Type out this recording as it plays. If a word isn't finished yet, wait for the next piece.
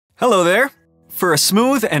Hello there! For a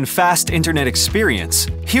smooth and fast internet experience,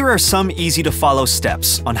 here are some easy-to-follow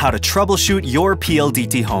steps on how to troubleshoot your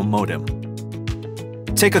PLDT Home Modem.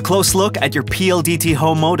 Take a close look at your PLDT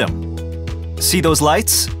Home Modem. See those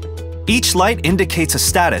lights? Each light indicates a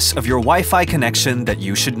status of your Wi-Fi connection that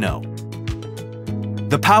you should know.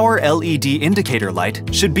 The power LED indicator light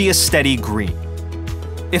should be a steady green.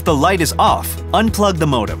 If the light is off, unplug the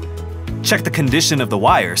modem. Check the condition of the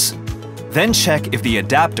wires, then check if the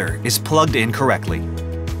adapter is plugged in correctly.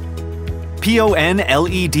 PON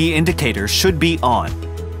LED indicator should be on.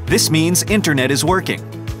 This means internet is working.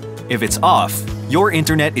 If it's off, your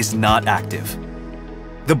internet is not active.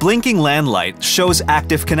 The blinking LAN light shows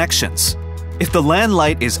active connections. If the LAN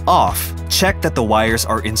light is off, check that the wires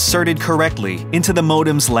are inserted correctly into the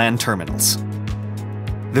modem's LAN terminals.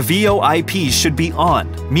 The VOIP should be on,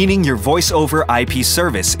 meaning your voice over IP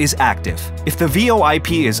service is active. If the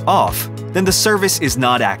VOIP is off, then the service is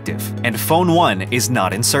not active and phone 1 is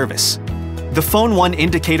not in service. The phone 1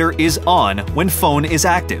 indicator is on when phone is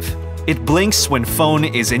active. It blinks when phone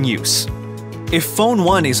is in use. If phone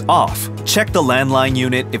 1 is off, check the landline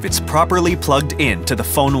unit if it's properly plugged in to the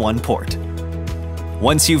phone 1 port.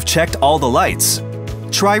 Once you've checked all the lights,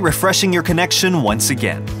 try refreshing your connection once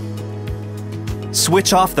again.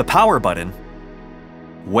 Switch off the power button,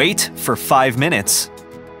 wait for 5 minutes,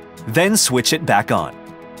 then switch it back on.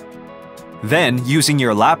 Then, using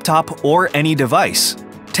your laptop or any device,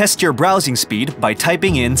 test your browsing speed by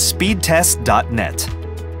typing in speedtest.net.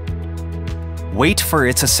 Wait for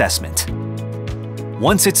its assessment.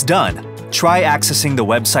 Once it's done, try accessing the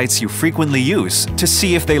websites you frequently use to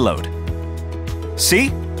see if they load. See?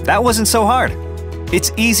 That wasn't so hard.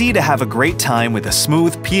 It's easy to have a great time with a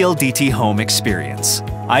smooth PLDT Home experience.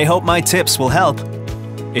 I hope my tips will help.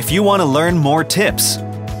 If you want to learn more tips,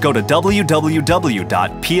 go to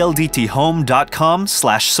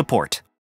www.pldthome.com/support.